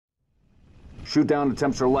Shoot-down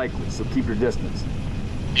attempts are likely, so keep your distance.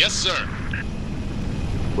 Yes, sir.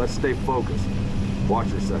 Let's stay focused. Watch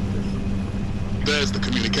your sectors. There's the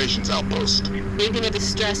communications outpost. Reading a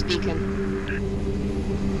distress beacon.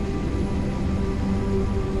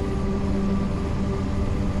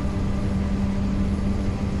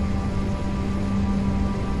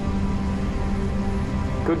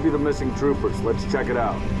 Could be the missing troopers. Let's check it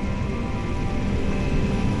out.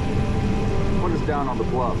 Put us down on the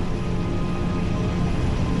bluff.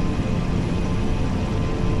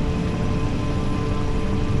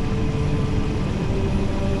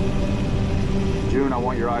 June, I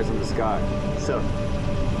want your eyes in the sky. Sir.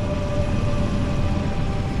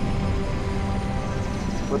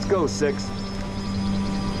 Let's go, 6.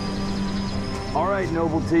 All right,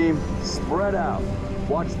 Noble Team. Spread out.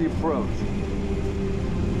 Watch the approach.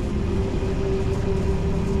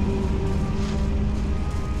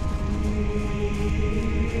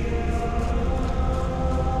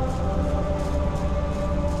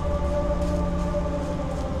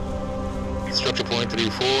 Structure point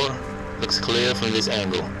 34 looks clear from this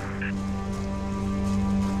angle.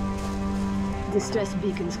 Distress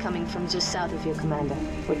beacon's coming from just south of your commander.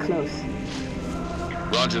 We're close.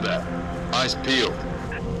 Roger that. Eyes peeled.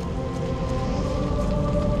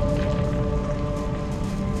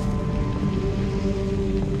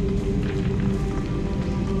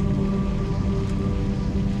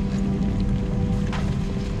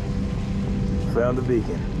 Found the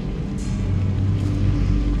beacon.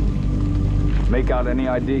 Make out any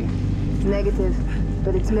ID? Negative,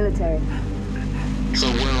 but it's military. So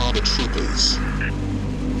where are the troopers?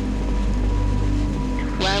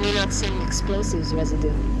 Why are we not seeing explosives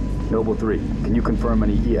residue? Noble 3, can you confirm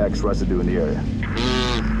any EX residue in the area?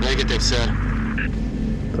 Negative, sir.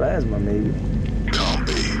 Plasma, maybe. Can't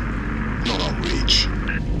be. Not on reach.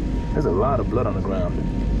 There's a lot of blood on the ground.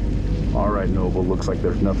 All right, Noble, looks like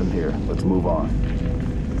there's nothing here. Let's move on.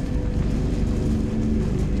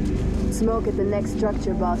 Smoke at the next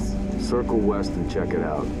structure, boss. Circle west and check it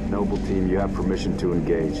out. Noble Team, you have permission to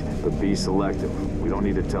engage, but be selective. We don't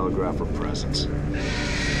need to telegraph our presence.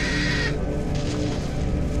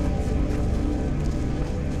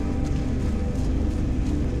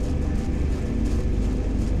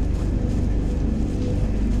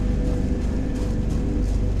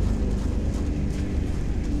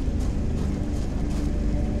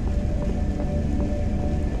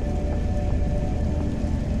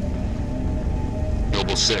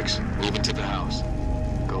 Noble 6, moving to the house.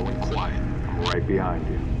 Going quiet. I'm right behind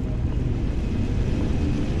you.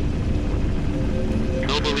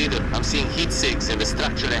 Noble leader, I'm seeing heat sinks in the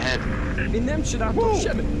structure ahead.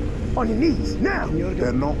 On your knees, now!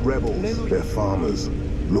 They're not rebels, they're farmers.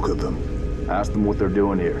 Look at them. Ask them what they're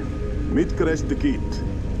doing here. Mitkrest the kit.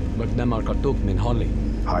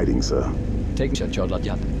 Hiding, sir.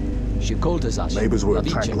 Neighbors were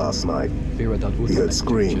attacked last night. He heard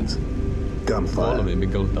screams.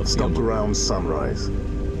 Gunfire. Stopped around sunrise.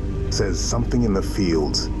 Says something in the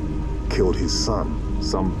fields killed his son.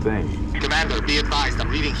 Something. Commander, be advised, I'm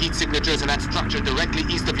reading heat signatures in that structure directly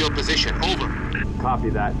east of your position. Over. Copy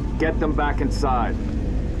that. Get them back inside.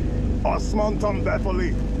 Osman Tom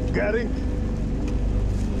Bepoli. Getting?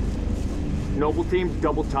 Noble Team,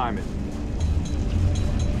 double time it.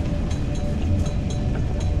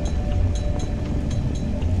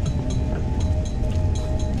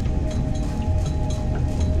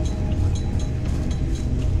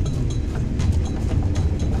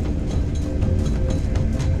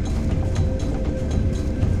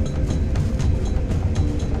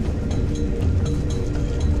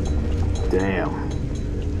 Damn.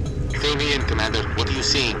 Fill me in, Commander. What are you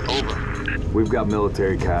seeing? Over. We've got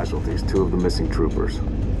military casualties, 2 of the missing troopers.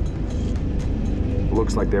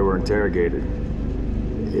 Looks like they were interrogated.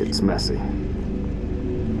 It's messy.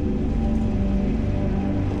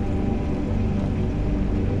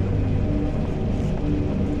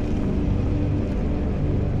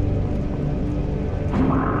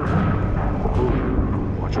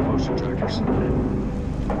 Watch your motion trackers.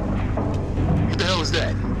 What the hell was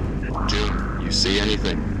that? June, you see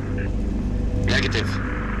anything? Negative.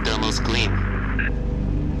 Thermal's clean.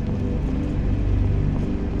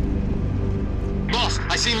 Boss,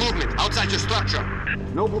 I see movement outside your structure.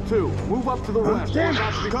 Noble 2, move up to the west. Damn it, We're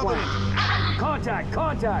about to be cover. flanked. Contact!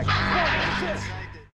 Contact! Assist!